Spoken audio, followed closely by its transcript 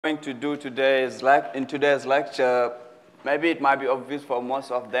Going to do today is in today's lecture, maybe it might be obvious for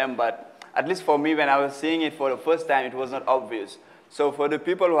most of them, but at least for me, when I was seeing it for the first time, it was not obvious. So for the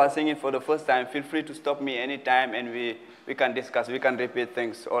people who are seeing it for the first time, feel free to stop me anytime and we can discuss, we can repeat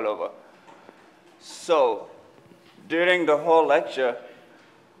things all over. So during the whole lecture,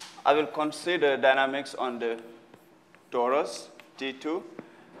 I will consider dynamics on the torus, T2.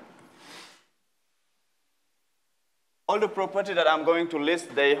 All the properties that I'm going to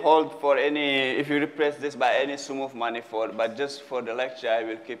list, they hold for any, if you replace this by any smooth manifold, but just for the lecture, I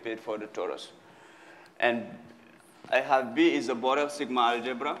will keep it for the torus. And I have B is a Borel sigma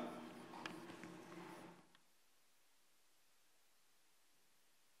algebra.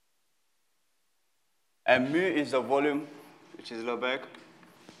 And mu is a volume, which is Lebesgue.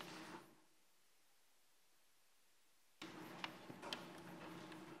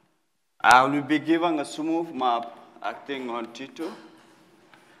 I will be given a smooth map acting on T2.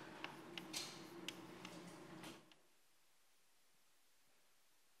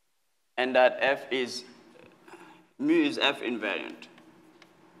 And that mu is F invariant.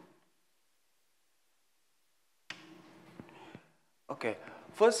 Okay,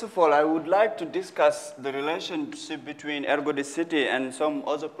 first of all, I would like to discuss the relationship between ergodicity and some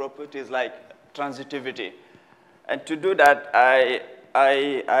other properties like transitivity. And to do that, I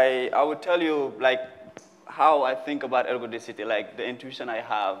will tell you like how I think about ergodicity, like the intuition I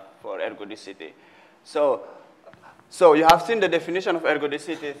have for ergodicity. So you have seen the definition of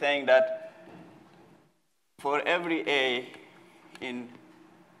ergodicity saying that for every A in,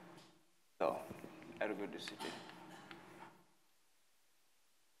 ergodicity.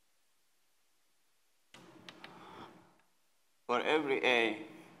 For every A,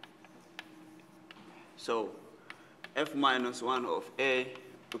 so F minus 1 of A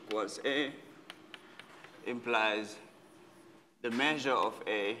equals A implies the measure of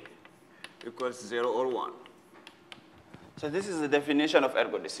A equals 0 or 1. So this is the definition of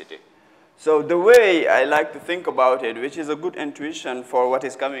ergodicity. So the way I like to think about it, which is a good intuition for what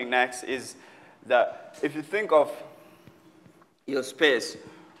is coming next, is that if you think of your space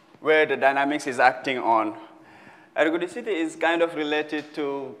where the dynamics is acting on, ergodicity is kind of related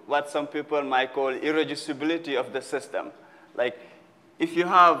to what some people might call irreducibility of the system. Like if you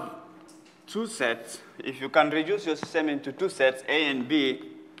have two sets, if you can reduce your system into two sets, A and B,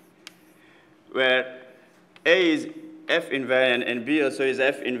 where A is F invariant and B also is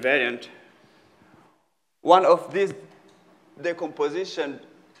F invariant, one of these decomposition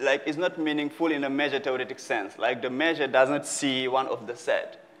like is not meaningful in a measure theoretic sense. Like the measure does not see one of the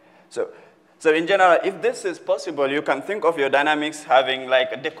set. So in general, if this is possible, you can think of your dynamics having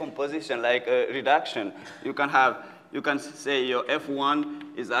like a decomposition, like a reduction. You can say your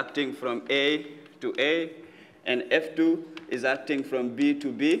F1 is acting from A to A, and F2 is acting from B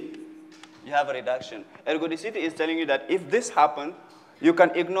to B. You have a reduction. Ergodicity is telling you that if this happens, you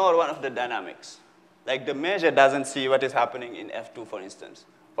can ignore one of the dynamics. Like the measure doesn't see what is happening in F2, for instance,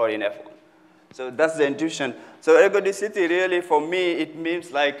 or in F1. So that's the intuition. So ergodicity really, for me, it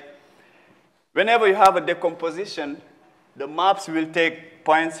means like whenever you have a decomposition, the maps will take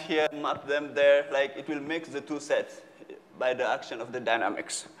points here, map them there, like it will mix the two sets by the action of the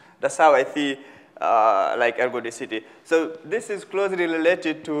dynamics. That's how I see like ergodicity. So this is closely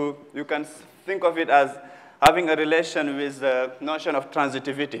related to, you can think of it as having a relation with the notion of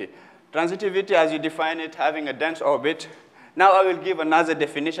transitivity. Transitivity, as you define it, having a dense orbit. Now I will give another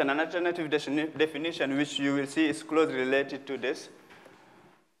definition, an alternative definition, which you will see is closely related to this.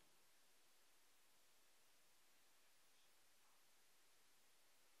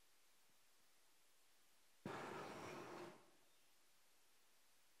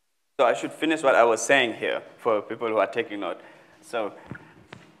 So I should finish what I was saying here for people who are taking note. So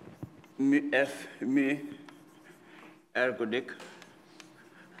mu ergodic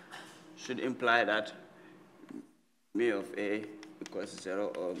should imply that mu of A equals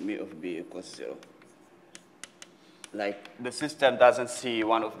 0 or mu of B equals 0. Like the system doesn't see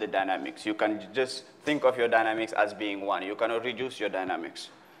one of the dynamics. You can just think of your dynamics as being one. You cannot reduce your dynamics.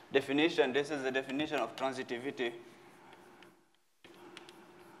 Definition, this is the definition of transitivity.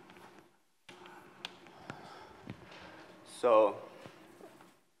 So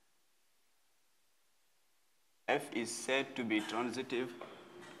F is said to be transitive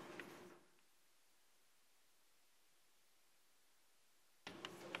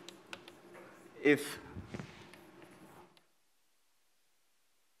if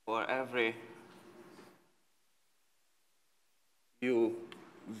for every U,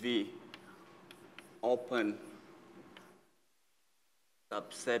 V, open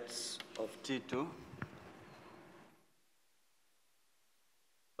subsets of T2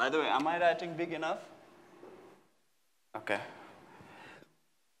 By the way, am I writing big enough? Okay.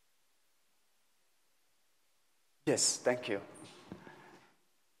 Yes, thank you.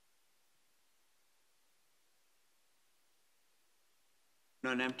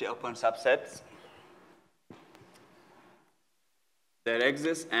 Non-empty open subsets that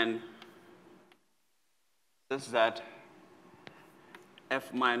exist and such that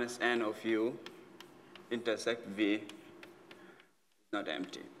f minus n of u intersect v is not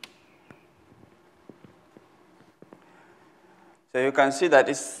empty. So you can see that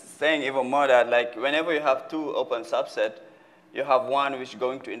it's saying even more that like whenever you have two open subsets, you have one which is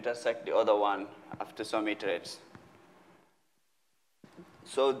going to intersect the other one after some iterates.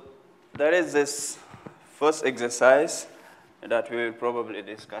 So there is this first exercise that we will probably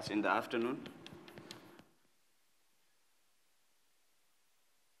discuss in the afternoon.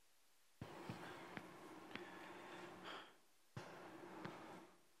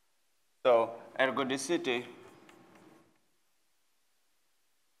 So ergodicity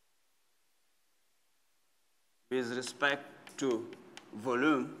with respect to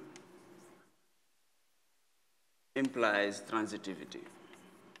volume implies transitivity.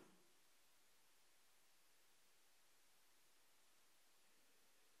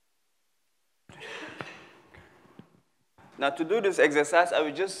 Now, to do this exercise, I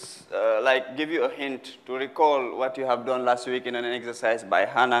will just like give you a hint to recall what you have done last week in an exercise by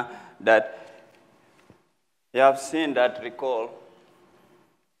Hannah that you have seen that recall.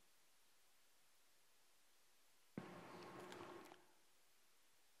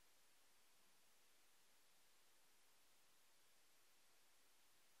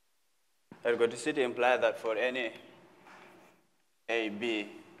 Ergodicity implies that for any A, B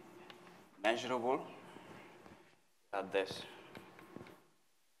measurable, at this.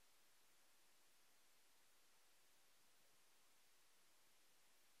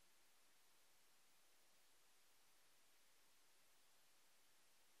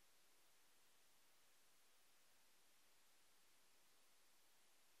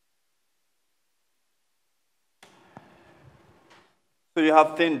 So you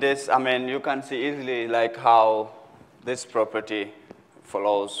have seen this, I mean, you can see easily like how this property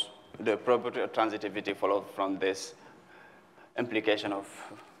follows, the property of transitivity follows from this implication of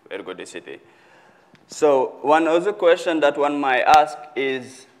ergodicity. So one other question that one might ask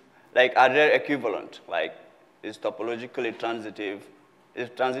is, like, are they equivalent? Like, is topologically transitive, is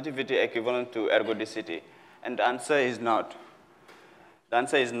transitivity equivalent to ergodicity? And the answer is not. The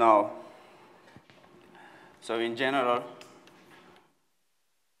answer is no. So in general,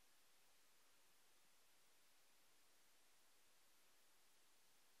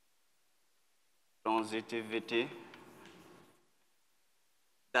 transitivity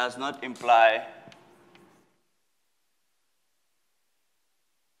does not imply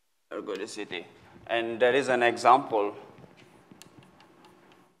ergodicity. And there is an example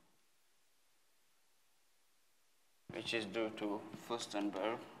which is due to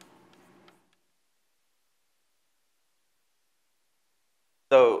Furstenberg.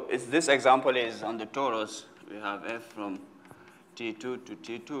 So this example is on the torus. We have f from T2 to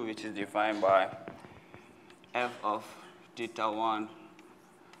T2, which is defined by f of theta 1,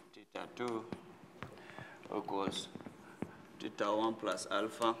 theta 2 equals theta 1 plus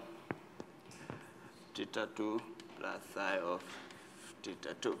alpha, theta 2 plus psi of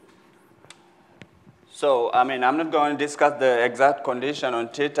theta 2. So, I mean, I'm not going to discuss the exact condition on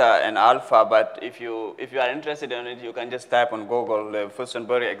theta and alpha, but if you are interested in it, you can just type on Google the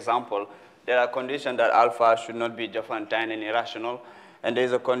Furstenberg example. There are conditions that alpha should not be Diophantine and irrational, and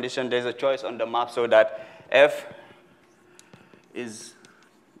there's a condition, there's a choice on the map so that f is,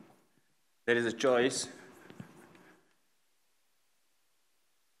 there is a choice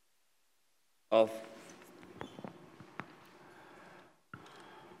of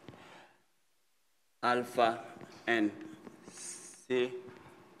alpha and C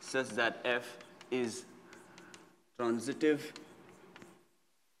such that f is transitive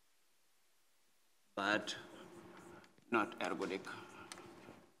but not ergodic.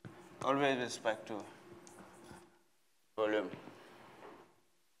 Always with respect to volume.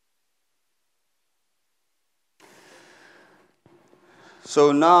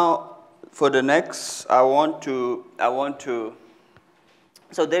 So now for the next, I want to,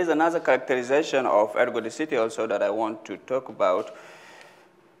 so there's another characterization of ergodicity also that I want to talk about,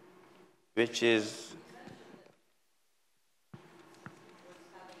 which is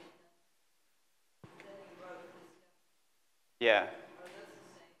yeah.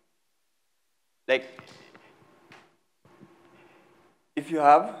 Like, if you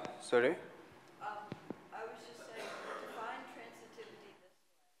have, sorry? I was just saying, define transitivity this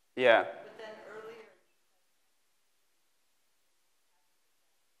way. Yeah. But then earlier.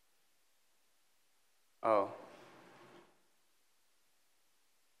 Oh.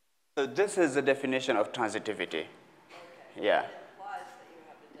 So this is the definition of transitivity. Okay. Yeah. It implies that you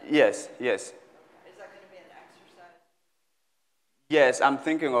have a density. Yes, yes. Okay. Is that going to be an exercise? Yes, I'm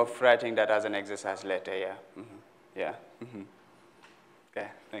thinking of writing that as an exercise later, yeah. Yeah. Okay,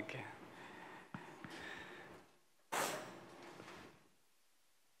 thank you.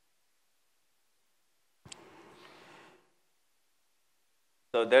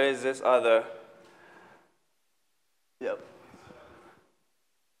 So there is this other, yep.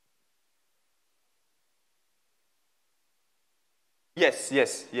 Yes,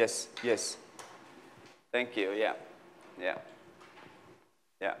 yes, yes, yes. Thank you, yeah, yeah,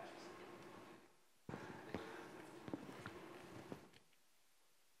 yeah.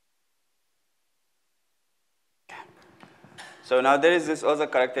 So now there is this other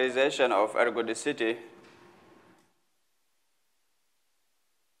characterization of ergodicity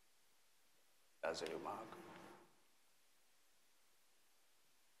as a remark.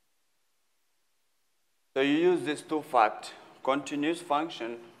 So you use these two facts, continuous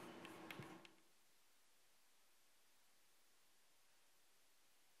function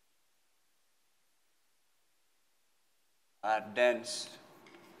are dense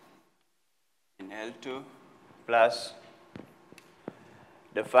in L2 plus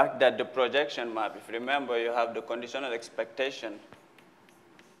the fact that the projection map, if you remember, you have the conditional expectation.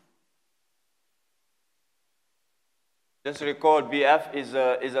 Just recall BF is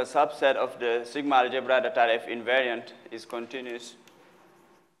a subset of the sigma algebra that are F invariant is continuous.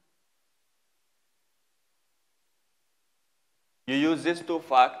 You use these two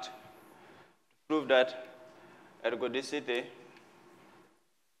facts to prove that ergodicity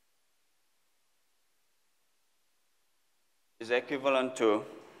is equivalent to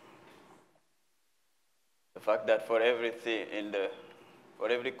the fact that for everything for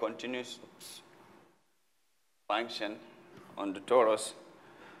every continuous function on the torus,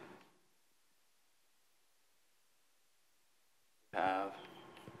 have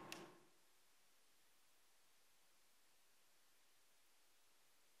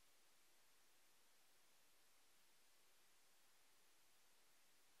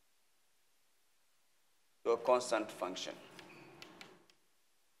to a constant function.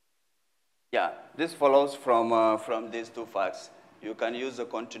 Yeah, this follows from these two facts. You can use the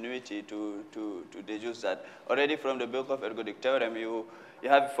continuity to deduce that. Already from the Birkhoff ergodic theorem, you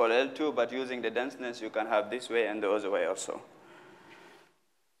have it for L2, but using the denseness, you can have this way and the other way also.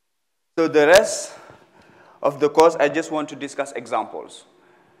 So the rest of the course, I just want to discuss examples.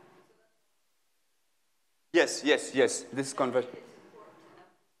 Yes, yes, yes, this conversion.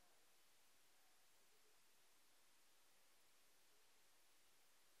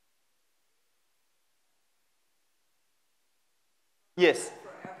 Yes,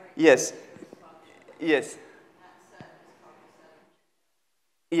 yes, yes,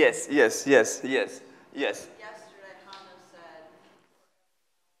 yes, yes, yes, yes, yes. Yesterday, Hannah said.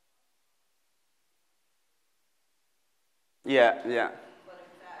 Yeah, yeah. But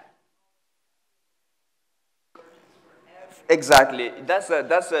in fact, Exactly. That's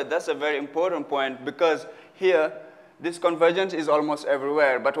a very important point because here, this convergence is almost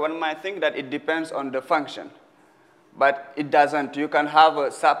everywhere, but one might think that it depends on the function. But it doesn't. You can have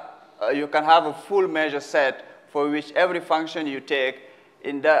a full measure set for which every function you take,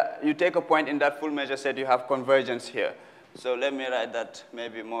 you take a point in that full measure set, you have convergence here. So let me write that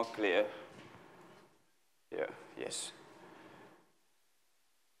maybe more clear. Yeah, yes.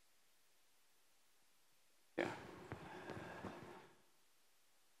 Yeah.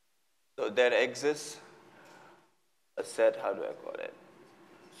 So there exists a set, how do I call it?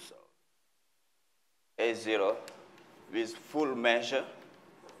 So A0 with full measure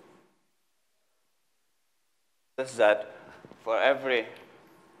such that for every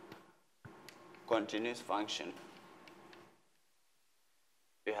continuous function,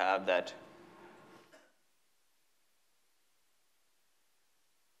 we have that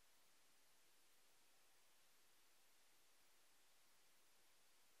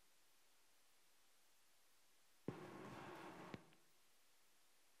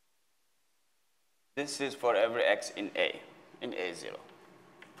this is for every x in A0.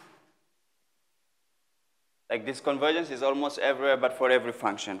 Like this convergence is almost everywhere, but for every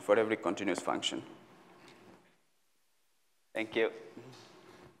function, for every continuous function. Thank you.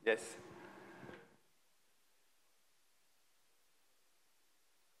 Yes.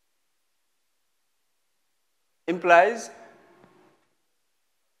 Implies?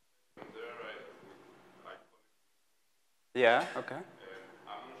 Yeah, okay.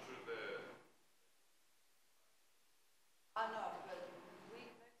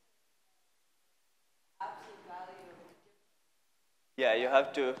 Yeah, you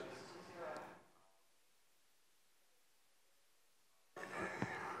have to.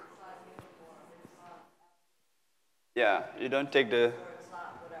 Yeah, you don't take the. It's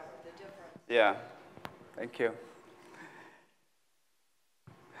not whatever, the difference. Yeah, thank you. I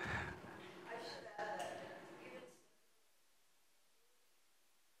should add that even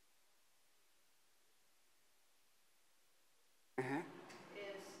is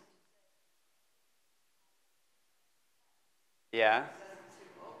Yeah. to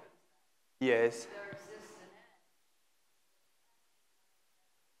open Yes. there exists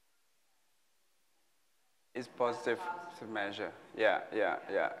an Is positive to measure. Yeah, yeah,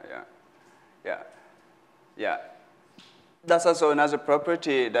 yeah, yeah, yeah, yeah. That's also another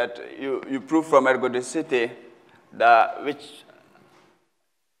property that you prove from ergodicity, that which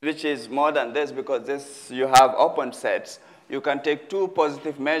is more than this, because this you have open sets. You can take two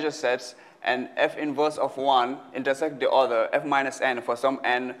positive measure sets and f inverse of one intersect the other, f minus n for some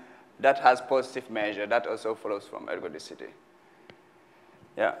n that has positive measure. That also follows from ergodicity.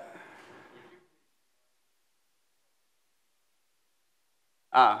 Yeah.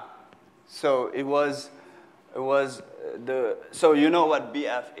 So it was so you know what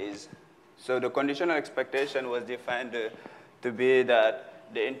BF is. So the conditional expectation was defined to be that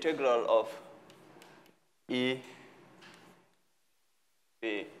the integral of E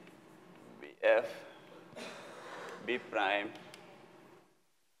B BF B prime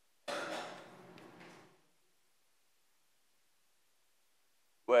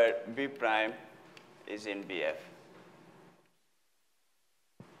where B prime is in BF.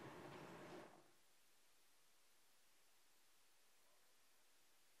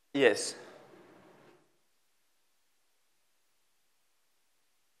 Yes.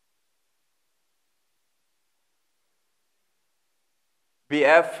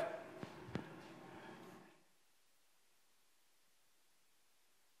 BF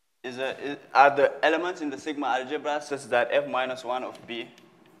are the elements in the sigma algebra such that F minus 1 of B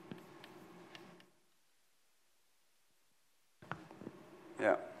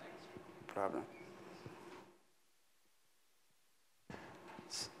yeah, problem.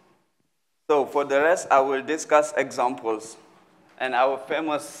 So for the rest, I will discuss examples. And our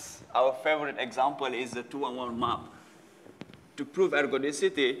favorite example is the 2-on-1 map. To prove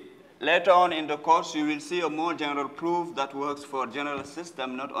ergodicity, later on in the course, you will see a more general proof that works for general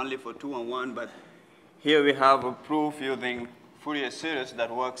system, not only for 2-on-1, but here we have a proof using Fourier series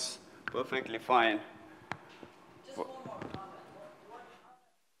that works perfectly fine. Just one more comment.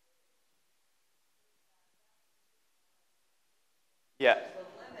 Yeah. The limit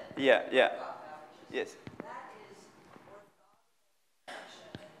Yeah, yeah. averages. Yes. That is orthogonal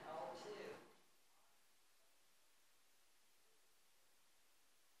function in L2.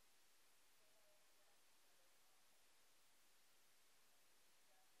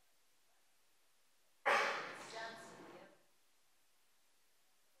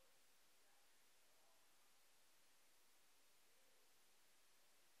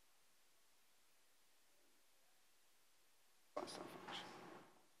 Constant function.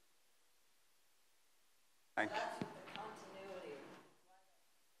 Thank you. That's with the continuity.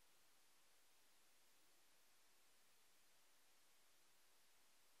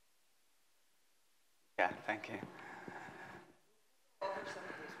 Yeah, thank you. Over some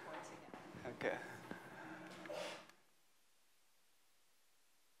of these points again. Okay.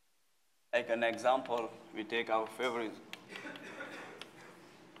 Like an example, we take our favorite.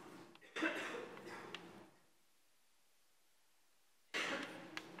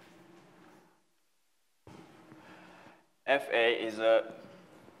 FA is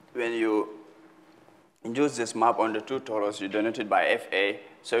when you induce this map on the two torus, you denote it by FA.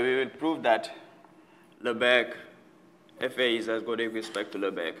 So we will prove that Lebesgue, FA is as good with respect to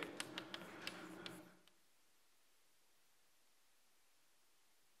Lebesgue.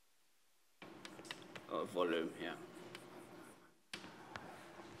 Volume, yeah.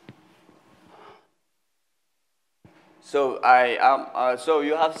 So so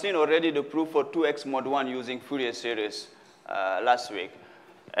you have seen already the proof for 2x mod 1 using Fourier series last week.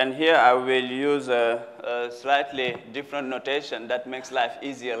 And here I will use a slightly different notation that makes life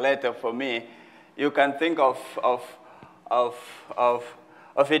easier later for me. You can think of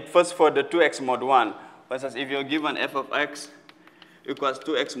it first for the 2x mod 1. For instance, if you're given f of x equals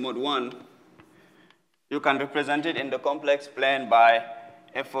 2x mod 1, you can represent it in the complex plane by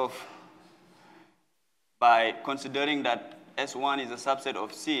by considering that S1 is a subset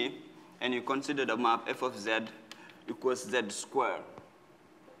of C, and you consider the map f of z equals z squared.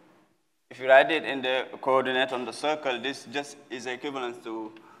 If you write it in the coordinate on the circle, this just is equivalent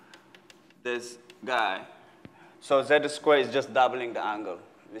to this guy. So Z square is just doubling the angle,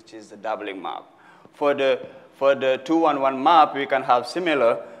 which is the doubling map. For the 2-1-1 map, we can have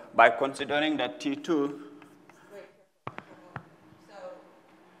similar by considering that T2. Wait, careful. So,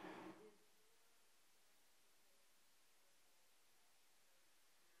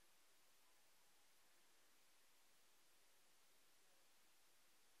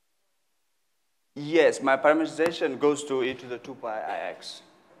 Yes, my parameterization goes to e to the 2 pi ix.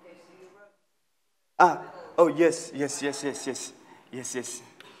 okay, so you wrote Ah, oh, yes, yes, yes, yes, yes, yes, yes,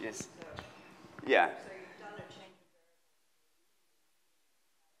 yes. Yeah. so you've done a change of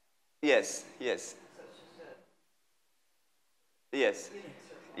Yes, yes, variable. So it's just yes, a unit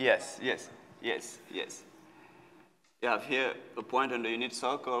circle. yes, yes, yes, yes. You have here a point on the unit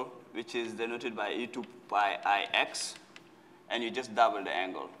circle, which is denoted by e to pi ix, and you just double the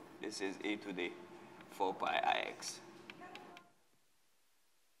angle. This is e to the 4 pi ix.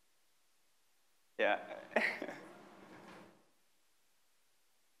 Yeah.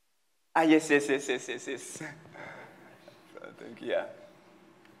 Ah, yes, yes, yes, yes, yes, yes. I think, yeah.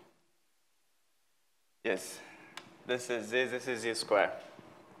 Yes. This is z square.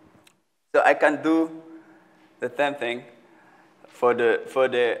 So I can do the same thing for the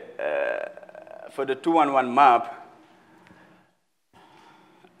 2-1-1 map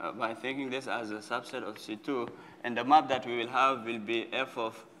by thinking this as a subset of C2, and the map that we will have will be f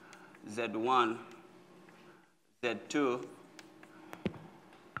of Z1, Z2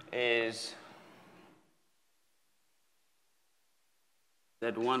 is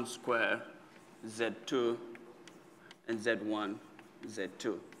Z1 square, Z2, and Z1,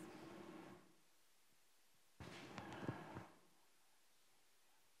 Z2.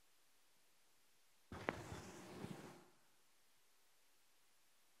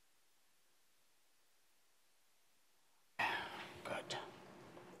 Good.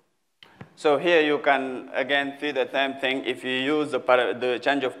 So here you can, again, see the same thing. If you use the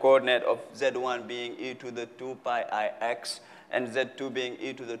change of coordinate of Z1 being e to the 2 pi ix and Z2 being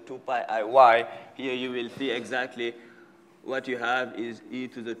e to the 2 pi iy, here you will see exactly what you have is e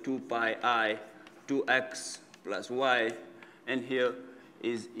to the 2 pi I 2x plus y, and here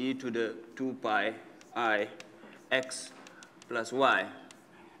is e to the 2 pi I x plus y,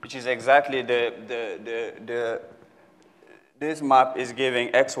 which is exactly this map is giving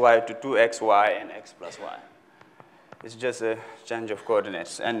xy to 2xy and x plus y. It's just a change of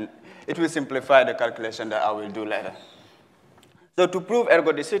coordinates, and it will simplify the calculation that I will do later. So to prove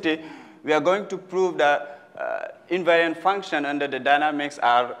ergodicity, we are going to prove that invariant function under the dynamics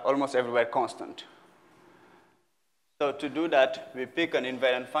are almost everywhere constant. So to do that, we pick an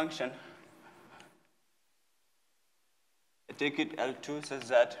invariant function. I take it L2 such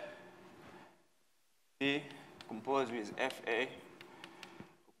that P composed with FA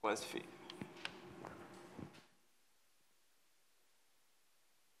equals phi.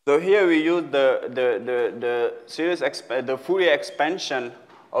 So here we use the Fourier expansion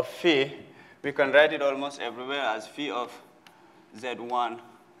of phi. We can write it almost everywhere as phi of Z1,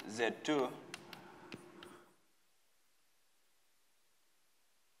 Z2.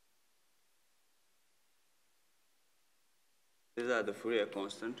 These are the Fourier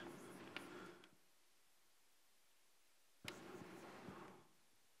constant.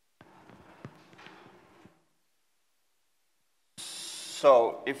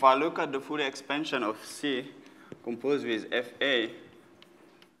 So if I look at the Fourier expansion of C composed with FA,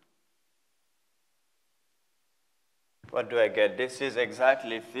 what do I get? This is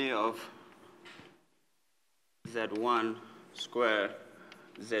exactly phi of Z1 square,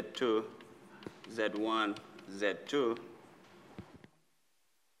 Z2, Z1, Z2.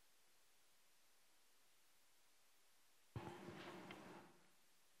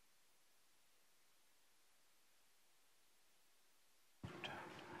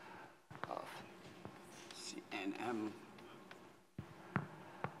 Of CNM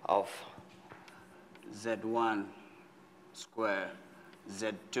of Z1 square,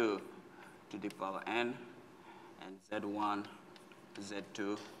 Z2 to the power n, and Z1, Z2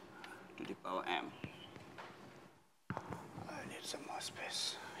 to the power m. I need some more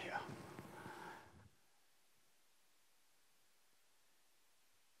space here.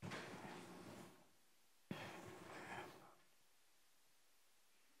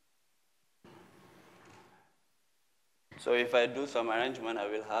 So if I do some arrangement, I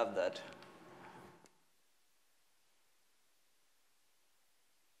will have that.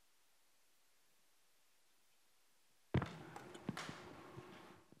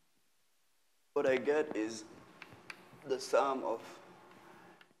 What I get is the sum of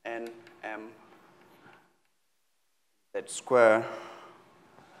n, m, z square.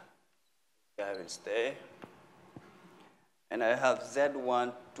 I will stay. And I have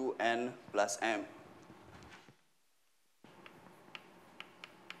Z1 to N plus M.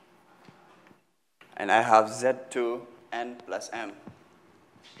 And I have Z2 N plus M.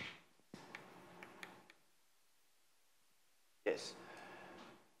 Yes.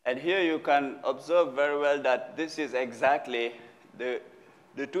 And here you can observe very well that this is exactly the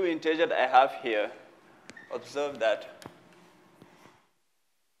two integers that I have here. Observe that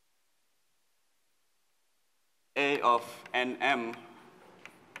A of Nm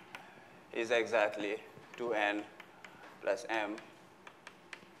is exactly 2n plus m.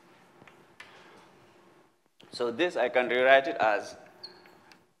 So this I can rewrite it as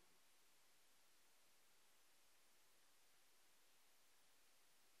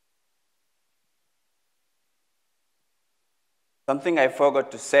something I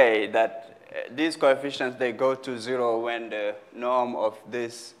forgot to say, that these coefficients, they go to 0 when the norm of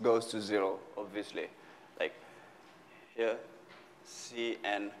this goes to 0, obviously. Like here, C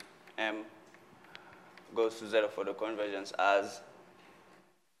and M goes to 0 for the convergence as,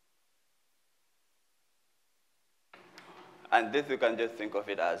 and this we can just think of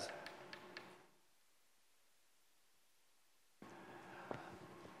it as,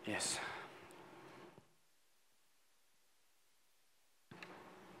 yes.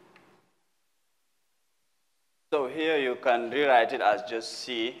 So here you can rewrite it as just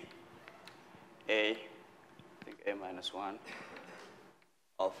C, I think A minus 1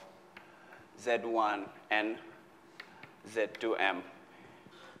 of Z1 and Z2M.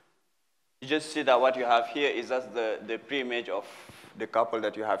 You just see that what you have here is just the pre-image of the couple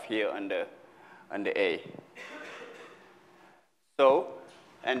that you have here on the A. So,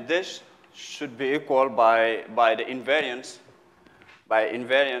 and this should be equal by the invariance, by the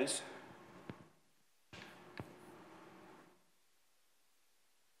invariance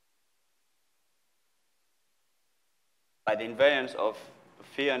of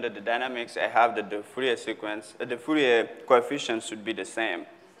phi under the dynamics. I have that the Fourier sequence, the Fourier coefficient should be the same.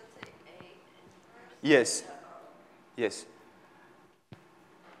 Yes. Yes.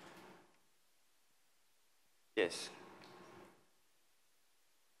 Yes.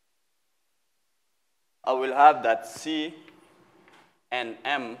 I will have that C and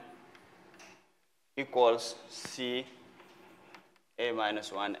M equals C A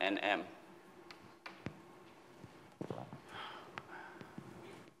minus 1 and M.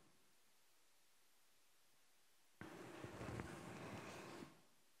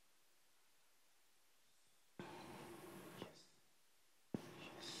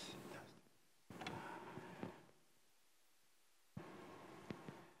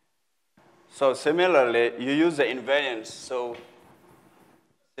 So similarly, you use the invariance. So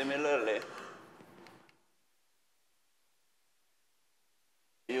similarly,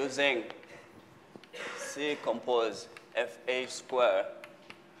 using C compose FA square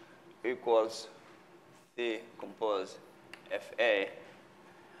equals C compose FA,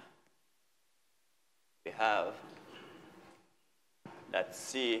 we have that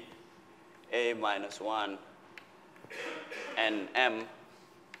C A minus 1 and M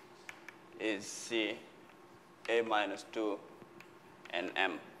is C A minus 2 and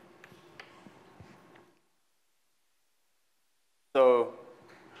M. So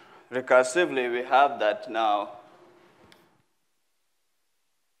recursively, we have that now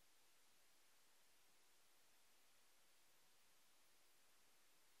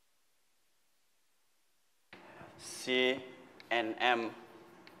C and M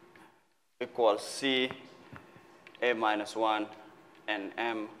equals C A minus 1 and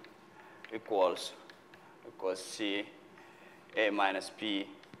M equals C A minus P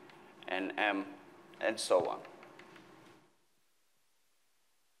and M, and so on.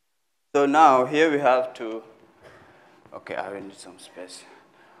 So now here we have to, okay, I will need some space.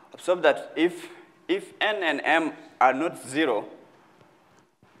 Observe that if N and M are not 0,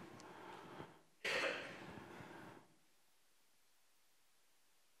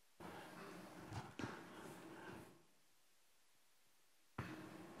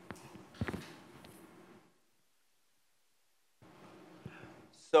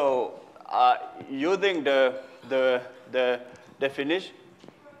 so using the definition.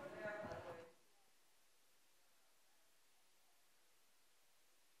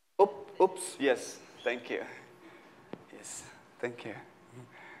 Oops, yes, thank you. Yes, thank you.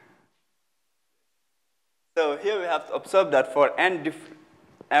 So here we have to observe that for M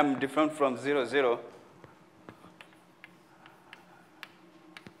different from 0, 0,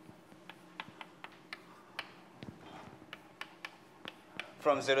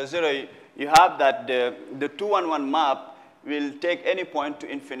 from 0, 0, you have that the 2, 1, 1 map will take any point to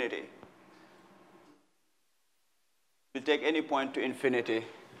infinity. You take any point to infinity,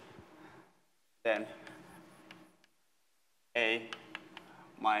 then A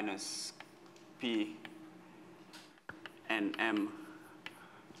minus P and M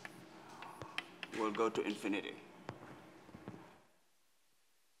will go to infinity.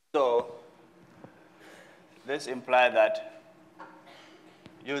 So this implies that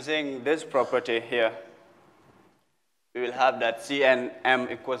using this property here, we will have that C and M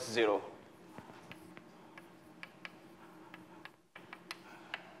equals 0.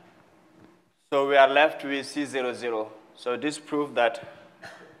 So we are left with C0, 0. So this proves that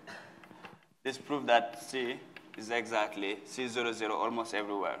C is exactly C0, 0 almost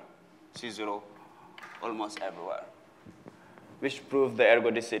everywhere. C0 almost everywhere, which proves the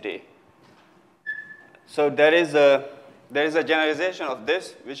ergodicity. So there is a generalization of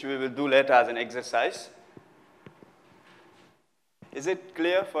this, which we will do later as an exercise. Is it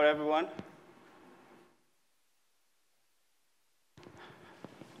clear for everyone?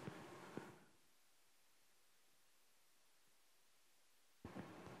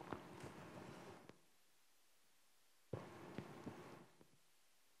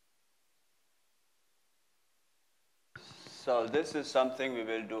 So this is something we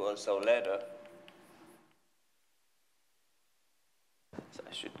will do also later. So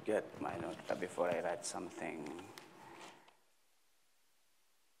I should get my note before I write something.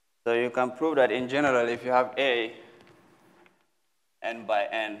 So you can prove that in general, if you have A, n by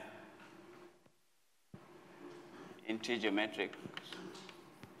n, integer metric,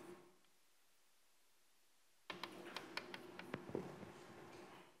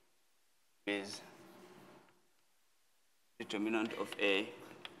 is determinant of A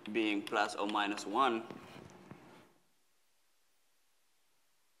being plus or minus 1,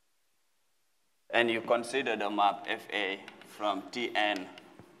 and you consider the map FA from Tn,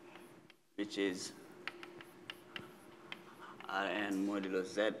 which is Rn modulo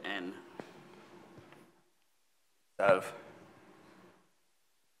Zn itself.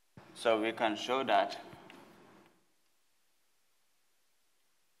 So we can show that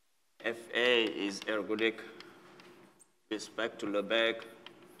Fa is ergodic with respect to Lebesgue,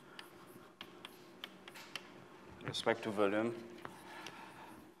 respect to volume,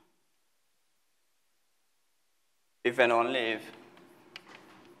 if and only if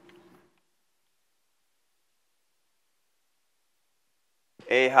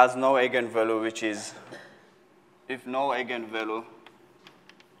A has no eigenvalue, which is if no eigenvalue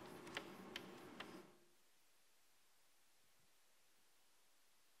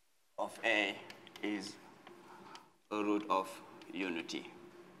of A is a root of unity.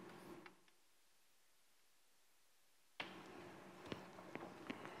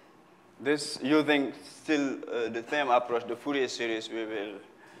 This, using still the same approach, the Fourier series, we will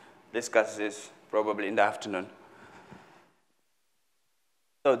discuss this probably in the afternoon.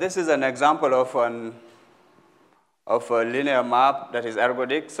 So this is an example of a linear map that is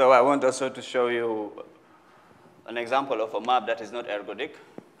ergodic. So I want also to show you an example of a map that is not ergodic.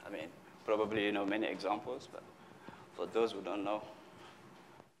 I mean, probably you know many examples, but for those who don't know.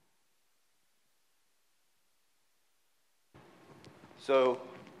 So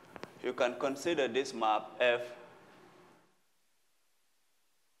you can consider this map F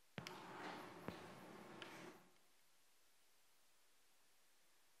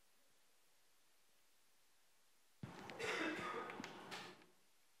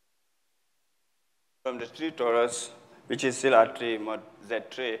from the tree torus, which is still our tree mod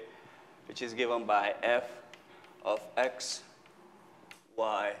Z3, which is given by F of X,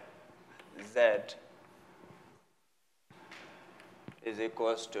 Y, Z is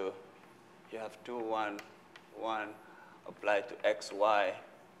equals to, you have 2, 1, 1 applied to X, Y,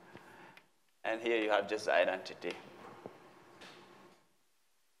 and here you have just the identity.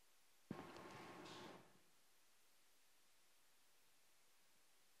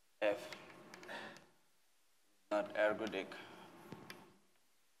 F not ergodic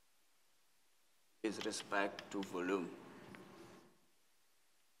with respect to volume.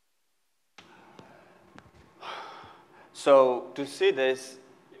 So to see this,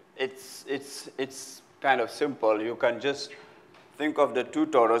 it's kind of simple. You can just think of the two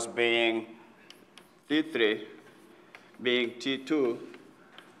torus being T3 being T2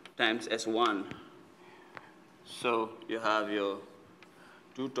 times S1. So you have your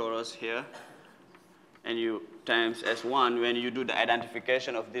two torus here, and you times S1 when you do the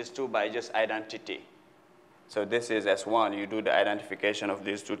identification of these two by just identity. So this is S1. You do the identification of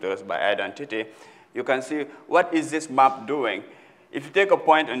these two torus by identity. You can see what is this map doing. If you take a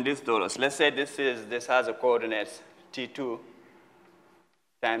point on this torus, let's say this has a coordinates T2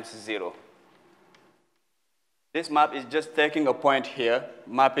 times 0. This map is just taking a point here,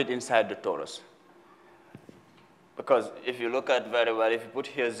 map it inside the torus. Because if you look at very well, if you put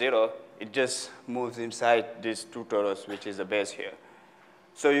here 0, it just moves inside these two torus, which is the base here.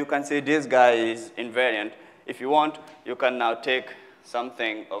 So you can see this guy is invariant. If you want, you can now take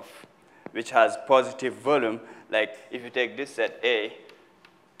something of which has positive volume, like if you take this set A,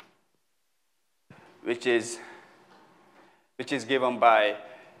 which is given by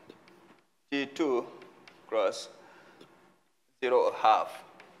T2 cross 0.5.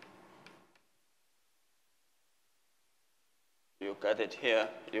 You cut it here,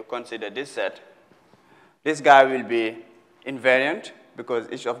 you consider this set. This guy will be invariant because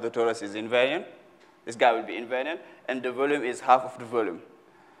each of the torus is invariant. This guy will be invariant, and the volume is half of the volume.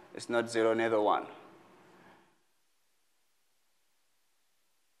 It's not 0, neither 1.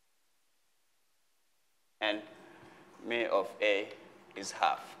 And mi of A is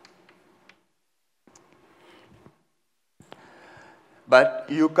half. But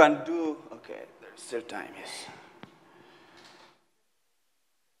you can do, okay, there's still time, yes.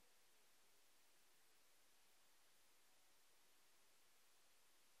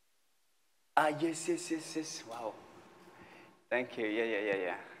 Yes. Wow. Thank you.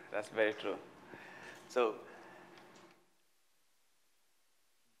 Yeah. That's very true. So,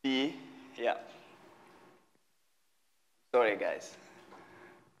 B, yeah. Sorry, guys.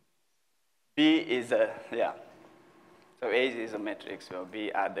 B is a, yeah. So A is a matrix, so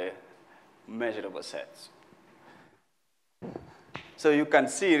B are the measurable sets. So you can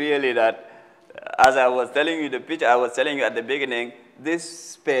see really that, as I was telling you the picture, I was telling you at the beginning,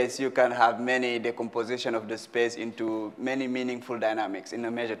 this space, you can have many decomposition of the space into many meaningful dynamics in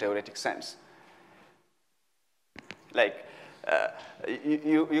a measure theoretic sense. Like,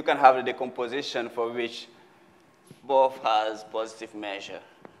 you can have a decomposition for which both has positive measure.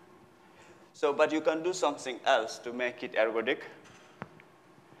 So, but you can do something else to make it ergodic,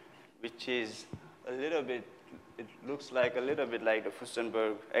 which is a little bit, it looks like a little bit like the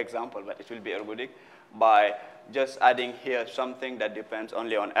Furstenberg example, but it will be ergodic by just adding here something that depends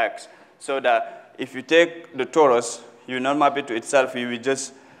only on x. So that if you take the torus, you not map it to itself, you will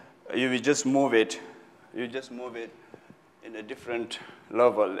just move it. You just move it in a different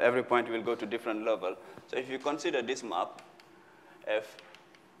level. Every point will go to different level. So if you consider this map, f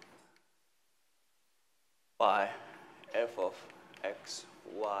by f of x,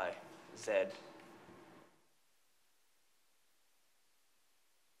 y, z,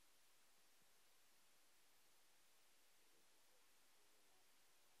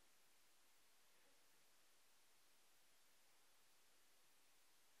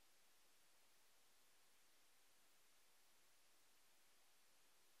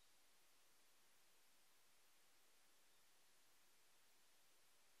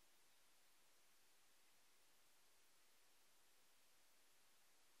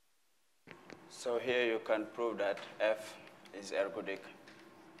 so here you can prove that f is ergodic.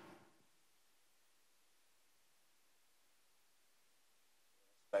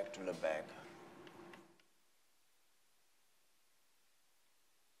 Back to the back.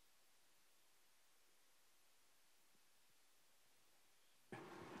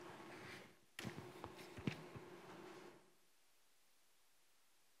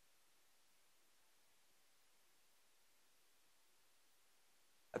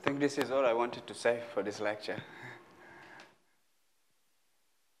 I think this is all I wanted to say for this lecture.